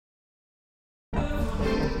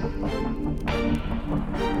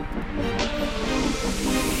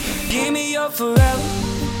your forever,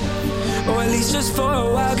 or at least just for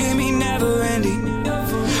a while, give me never ending.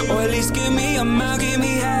 Or at least give me a mile, give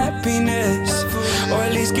me happiness. Or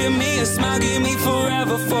at least give me a smile, give me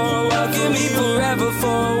forever for a while. Give me forever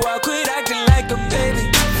for a while. Quit acting like a baby,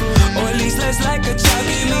 or at least less like a child.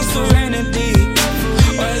 Give me serenity,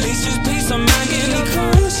 or at least just peace of mind. Give me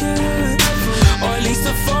closure, or at least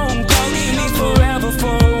a phone call. Give me forever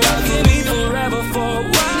for a while. Give me forever for a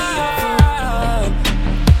while.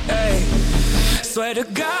 Hey, swear to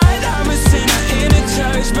God I'm a sinner in a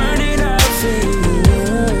church, burning up for you.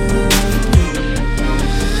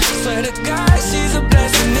 Swear to God she's a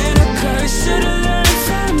blessing and a curse. Should've learned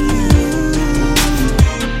from you.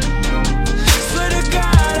 Swear to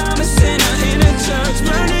God I'm a sinner in a church,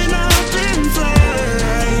 burning up in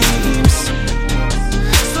flames.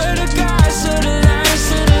 Swear to God should've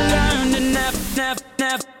learned to never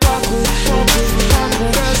walk with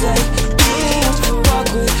girls like you. Walk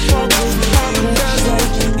with girls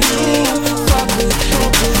like you. Walk with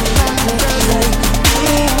girls like you.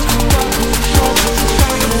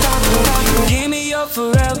 Give me your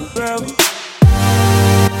forever, forever.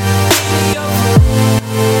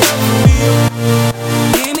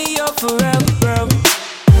 Give me your forever, forever.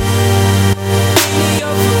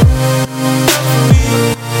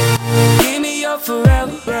 Give me your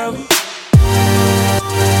forever, forever.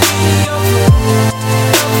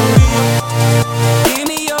 Give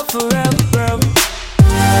me your forever, forever.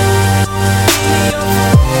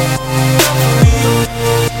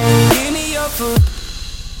 Give me your forever.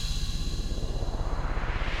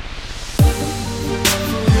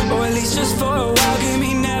 Or at least just for a while, give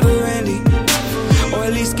me never ending. Or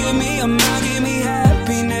at least give me a mile, give me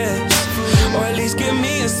happiness. Or at least give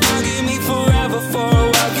me a smile, give me forever for a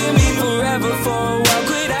while. Give me forever for a while.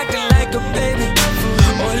 Quit acting like a baby,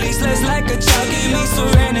 or at least less like a child. Give me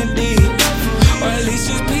serenity, or at least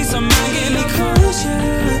just peace of mind. Give me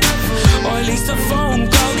closure, or at least a phone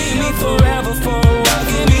call. Give me forever for a while.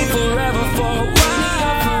 Give me forever for a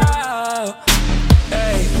while.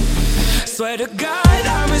 Hey, swear to God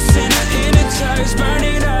I'm a sinner in a church,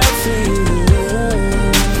 burning up.